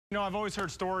You know, I've always heard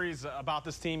stories about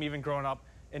this team, even growing up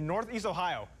in Northeast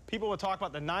Ohio. People would talk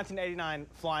about the 1989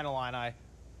 Flyin Illini,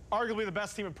 arguably the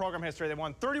best team in program history. They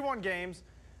won 31 games,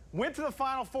 went to the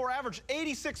Final Four, averaged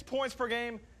 86 points per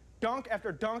game, dunk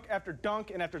after dunk after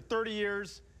dunk, and after 30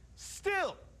 years,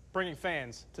 still bringing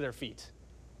fans to their feet.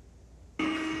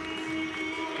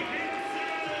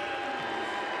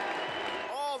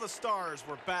 All the stars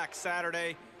were back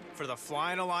Saturday for the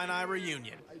Flyin Illini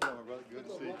reunion. Good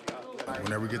to see you.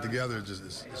 Whenever we get together,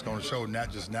 it's going to show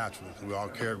not just natural. We all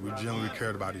cared. We genuinely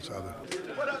cared about each other.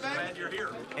 What up, man? Glad you're here.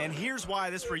 And here's why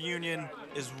this reunion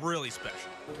is really special.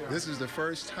 This is the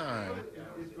first time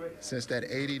since that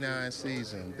 '89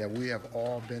 season that we have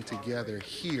all been together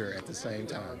here at the same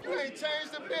time. We ain't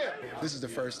changed a bit. This is the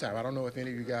first time. I don't know if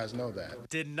any of you guys know that.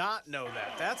 Did not know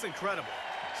that. That's incredible.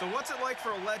 So what's it like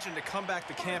for a legend to come back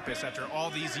to campus after all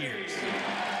these years?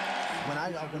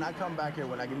 When I come back here,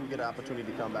 when I get an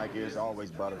opportunity to come back here, it's always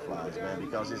butterflies, man,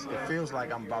 because it feels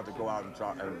like I'm about to go out and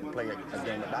play a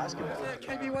game of basketball.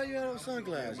 KB, why you had those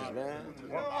sunglasses, man?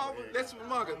 That's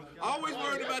Marcus. Always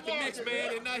worried about the next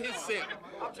man and not himself.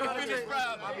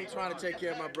 I've been trying to take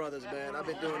care of my brothers, man. I've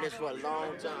been doing this for a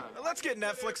long time. Let's get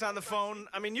Netflix on the phone.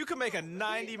 I mean, you could make a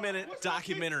 90-minute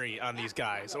documentary on these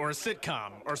guys, or a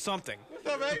sitcom, or something.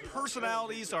 The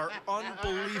personalities are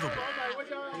unbelievable.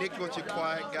 Nick was your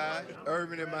quiet guy.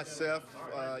 Irvin and myself,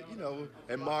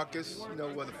 and Marcus,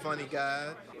 were the funny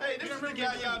guys. Hey, this is the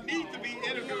guy y'all need to be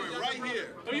interviewing right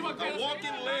here. A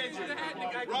walking legend,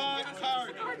 Ron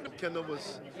Carter. Kendall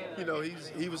was,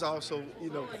 he was also,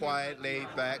 quiet, laid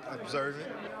back, observant.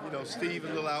 Steve a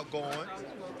little outgoing.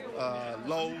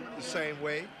 Lowe the same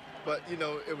way. But,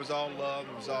 it was all love,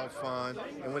 it was all fun.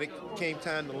 And when it came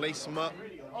time to lace them up,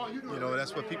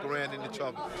 that's where people ran into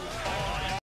trouble.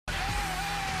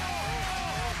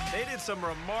 They did some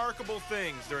remarkable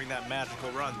things during that magical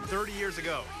run 30 years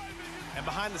ago. And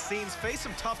behind the scenes, faced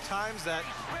some tough times that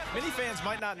many fans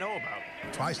might not know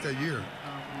about. Twice that year,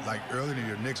 like earlier in the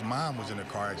year, Nick's mom was in a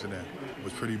car accident.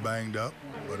 Was pretty banged up,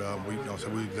 but we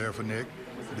were there for Nick.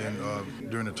 Then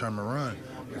during the tournament run,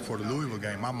 before the Louisville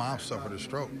game, my mom suffered a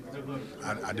stroke.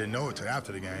 I didn't know it till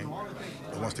after the game.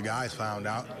 But once the guys found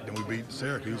out, then we beat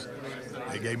Syracuse.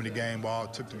 They gave me the game ball,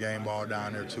 took the game ball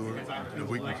down there to her the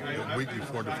week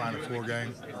before the Final Four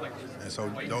game. And so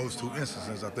those two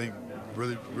instances, I think,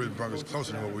 really brought us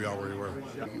closer to what we already were.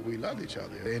 We loved each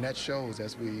other, and that shows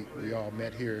as we all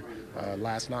met here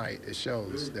last night. It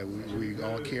shows that we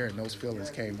all care, and those feelings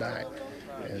came back.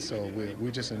 And so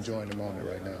we're just enjoying the moment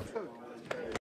right now.